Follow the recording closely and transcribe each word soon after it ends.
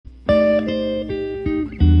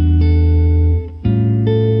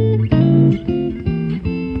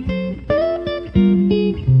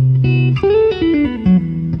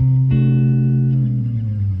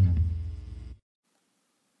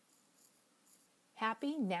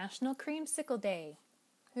Happy National Creamsicle Day.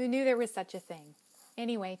 Who knew there was such a thing?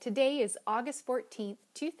 Anyway, today is August 14th,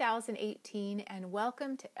 2018, and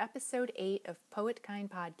welcome to episode 8 of Poet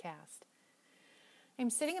Kind Podcast.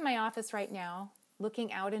 I'm sitting in my office right now,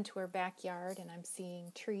 looking out into our backyard, and I'm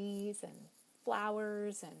seeing trees and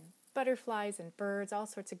flowers and butterflies and birds, all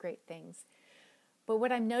sorts of great things. But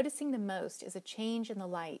what I'm noticing the most is a change in the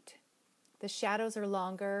light. The shadows are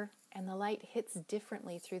longer, and the light hits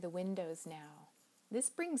differently through the windows now. This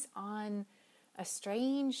brings on a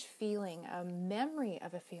strange feeling, a memory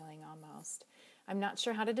of a feeling almost. I'm not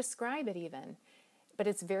sure how to describe it even, but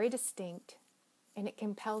it's very distinct, and it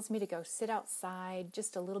compels me to go sit outside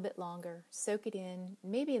just a little bit longer, soak it in,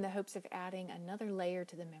 maybe in the hopes of adding another layer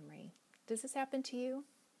to the memory. Does this happen to you?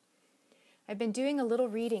 I've been doing a little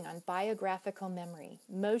reading on biographical memory,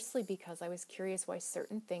 mostly because I was curious why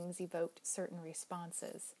certain things evoked certain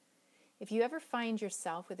responses. If you ever find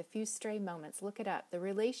yourself with a few stray moments, look it up. The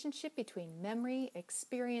relationship between memory,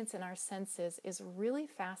 experience, and our senses is really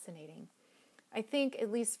fascinating. I think,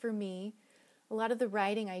 at least for me, a lot of the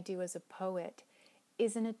writing I do as a poet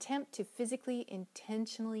is an attempt to physically,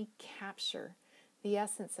 intentionally capture the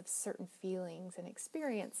essence of certain feelings and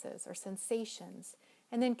experiences or sensations,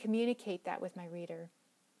 and then communicate that with my reader.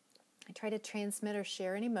 I try to transmit or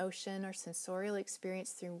share an emotion or sensorial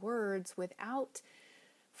experience through words without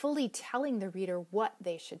fully telling the reader what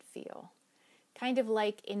they should feel. Kind of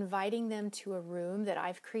like inviting them to a room that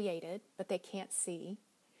I've created, but they can't see,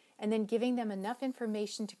 and then giving them enough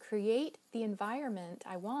information to create the environment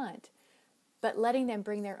I want, but letting them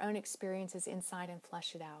bring their own experiences inside and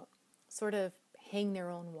flesh it out. Sort of hang their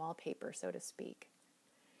own wallpaper, so to speak.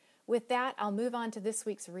 With that, I'll move on to this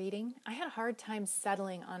week's reading. I had a hard time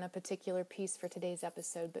settling on a particular piece for today's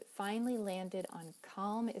episode, but finally landed on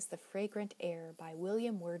Calm is the Fragrant Air by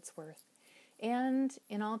William Wordsworth. And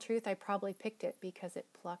in all truth, I probably picked it because it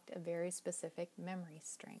plucked a very specific memory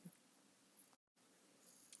string.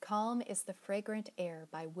 Calm is the Fragrant Air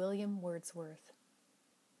by William Wordsworth.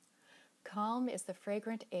 Calm is the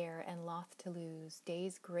fragrant air and loth to lose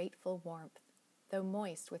day's grateful warmth, though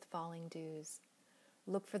moist with falling dews.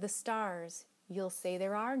 Look for the stars, you'll say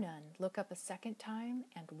there are none. Look up a second time,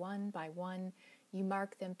 and one by one you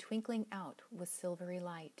mark them twinkling out with silvery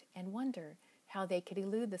light, and wonder how they could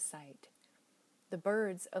elude the sight. The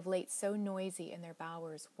birds, of late so noisy in their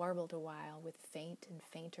bowers, warbled awhile with faint and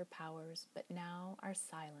fainter powers, but now are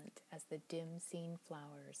silent as the dim-seen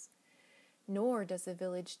flowers. Nor does the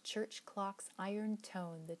village church clock's iron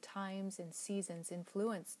tone the times and seasons'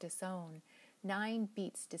 influence disown. 9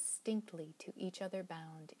 beats distinctly to each other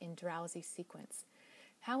bound in drowsy sequence.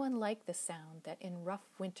 How unlike the sound that in rough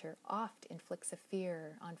winter oft inflicts a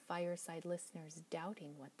fear on fireside listeners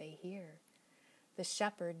doubting what they hear. The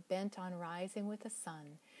shepherd, bent on rising with the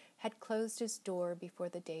sun, had closed his door before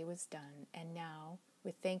the day was done, and now,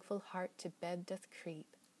 with thankful heart to bed doth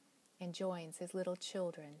creep, and joins his little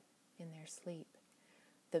children in their sleep.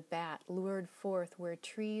 The bat, lured forth where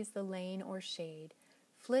trees the lane or shade,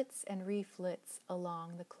 flits and reflits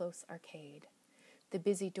along the close arcade. The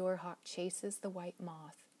busy door-hawk chases the white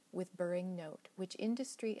moth with burring note, which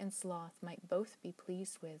industry and sloth might both be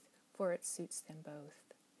pleased with, for it suits them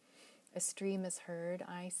both. A stream is heard,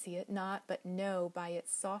 I see it not, but know by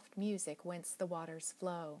its soft music whence the waters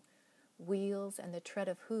flow. Wheels and the tread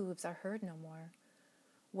of hooves are heard no more.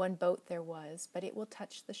 One boat there was, but it will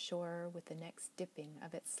touch the shore with the next dipping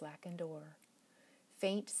of its slackened oar.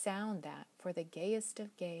 Faint sound that, for the gayest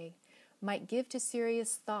of gay, might give to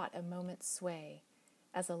serious thought a moment's sway,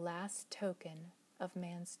 as a last token of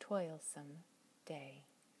man's toilsome day.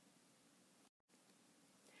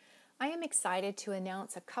 I am excited to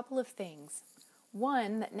announce a couple of things.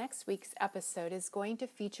 One, that next week's episode is going to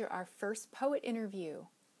feature our first poet interview.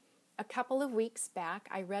 A couple of weeks back,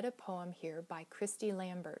 I read a poem here by Christy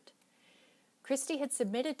Lambert. Christy had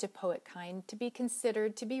submitted to Poet Kind to be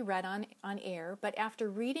considered to be read on air, but after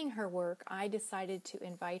reading her work, I decided to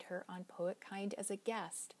invite her on Poet Kind as a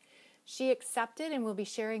guest. She accepted and will be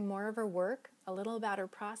sharing more of her work, a little about her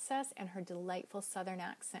process, and her delightful Southern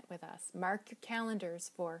accent with us. Mark your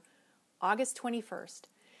calendars for August 21st.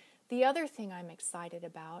 The other thing I'm excited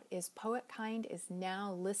about is Poet Kind is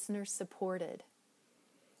now listener-supported.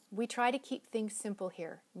 We try to keep things simple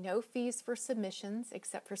here. No fees for submissions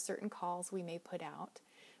except for certain calls we may put out.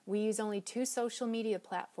 We use only 2 social media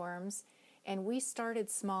platforms, and we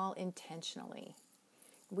started small intentionally.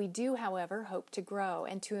 We do, however, hope to grow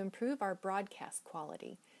and to improve our broadcast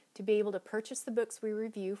quality, to be able to purchase the books we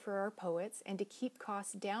review for our poets and to keep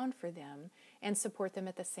costs down for them and support them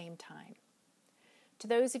at the same time. To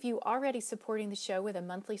those of you already supporting the show with a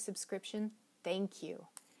monthly subscription, thank you.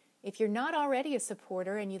 If you're not already a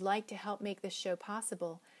supporter and you'd like to help make this show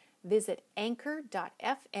possible, visit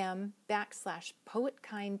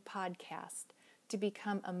anchor.fm/PoetKindPodcast to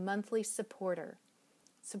become a monthly supporter.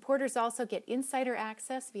 Supporters also get insider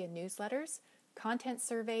access via newsletters, content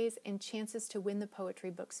surveys, and chances to win the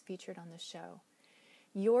poetry books featured on the show.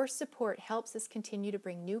 Your support helps us continue to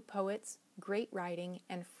bring new poets, great writing,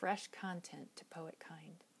 and fresh content to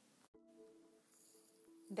Poetkind.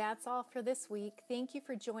 That's all for this week. Thank you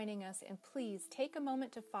for joining us, and please take a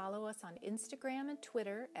moment to follow us on Instagram and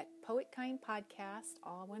Twitter at Poetkind Podcast,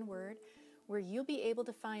 all one word, where you'll be able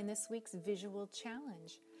to find this week's visual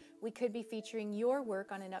challenge. We could be featuring your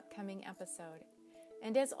work on an upcoming episode.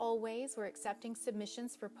 And as always, we're accepting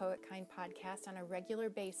submissions for Poetkind Podcast on a regular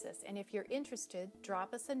basis. And if you're interested,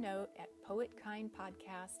 drop us a note at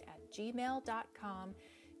poetkindpodcast@gmail.com.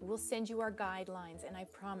 We'll send you our guidelines, and I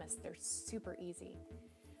promise they're super easy.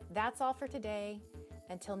 That's all for today.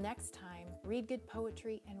 Until next time, read good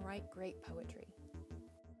poetry and write great poetry.